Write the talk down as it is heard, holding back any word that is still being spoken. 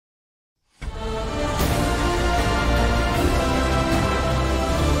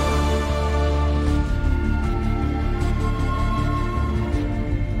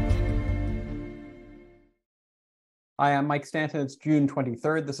Hi, I'm Mike Stanton. It's June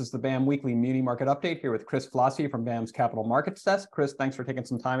 23rd. This is the BAM Weekly Muni Market Update here with Chris Flossie from BAM's Capital Markets Desk. Chris, thanks for taking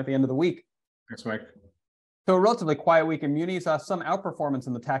some time at the end of the week. Thanks, Mike. So a relatively quiet week in munis, some outperformance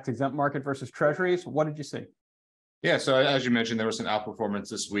in the tax-exempt market versus Treasuries. What did you see? Yeah, so as you mentioned, there was some outperformance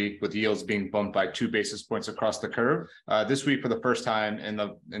this week with yields being bumped by 2 basis points across the curve. This week, for the first time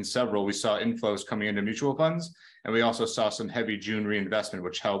in several, we saw inflows coming into mutual funds, and we also saw some heavy June reinvestment,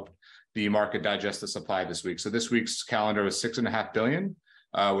 which helped the market digest the supply this week. So this week's calendar was $6.5 billion,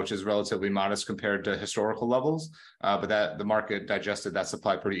 which is relatively modest compared to historical levels, but that the market digested that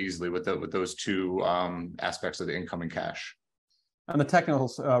supply pretty easily with those two aspects of the incoming cash. And the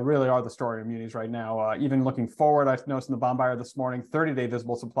technicals really are the story of munis right now. Even looking forward, I've noticed in the bond buyer this morning, 30-day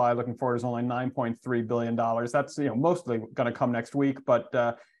visible supply looking forward is only $9.3 billion. That's mostly going to come next week, but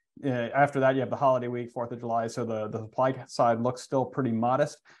after that, you have the holiday week, 4th of July, so the supply side looks still pretty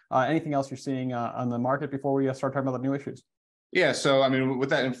modest. Anything else you're seeing on the market before we start talking about the new issues? Yeah, so I mean, with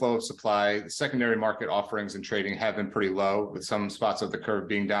that inflow of supply, the secondary market offerings and trading have been pretty low, with some spots of the curve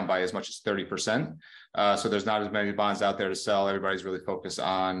being down by as much as 30%. So there's not as many bonds out there to sell. Everybody's really focused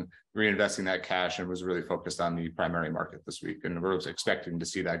on reinvesting that cash and was really focused on the primary market this week. And we're expecting to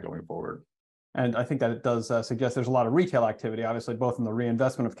see that going forward. And I think that it does suggest there's a lot of retail activity, obviously, both in the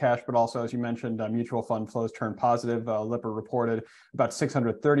reinvestment of cash, but also, as you mentioned, mutual fund flows turned positive. Lipper reported about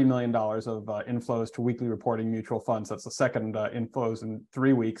 $630 million of inflows to weekly reporting mutual funds. That's the second inflows in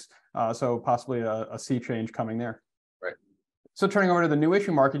 3 weeks. So possibly a sea change coming there. Right. So turning over to the new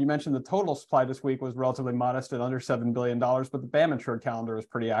issue market, you mentioned the total supply this week was relatively modest at under $7 billion, but the BAM-insured calendar was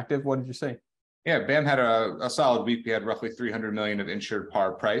pretty active. What did you see? Yeah, BAM had a solid week. We had roughly $300 million of insured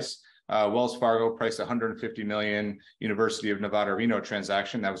par price. Wells Fargo priced $150 million University of Nevada, Reno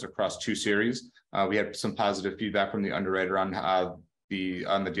transaction. That was across 2 series. We had some positive feedback from the underwriter on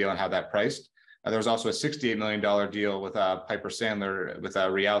the deal and how that priced. There was also a $68 million deal with Piper Sandler with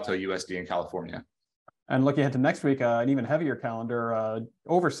Rialto USD in California. And looking ahead to next week, an even heavier calendar,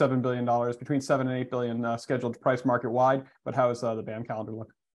 over $7 billion, between 7 and 8 billion scheduled to price market wide. But how is the BAM calendar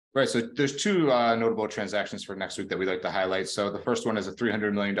look? Right, so there's 2 notable transactions for next week that we'd like to highlight. So the first one is a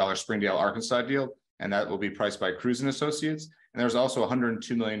 $300 million Springdale, Arkansas deal, and that will be priced by Cruz and Associates. And there's also a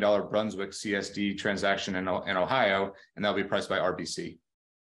 $102 million Brunswick CSD transaction in Ohio, and that'll be priced by RBC.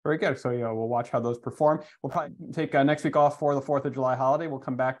 Very good. So we'll watch how those perform. We'll probably take next week off for the 4th of July holiday. We'll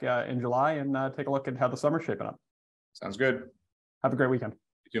come back in July and take a look at how the summer's shaping up. Sounds good. Have a great weekend.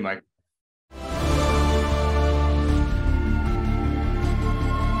 You too, Mike.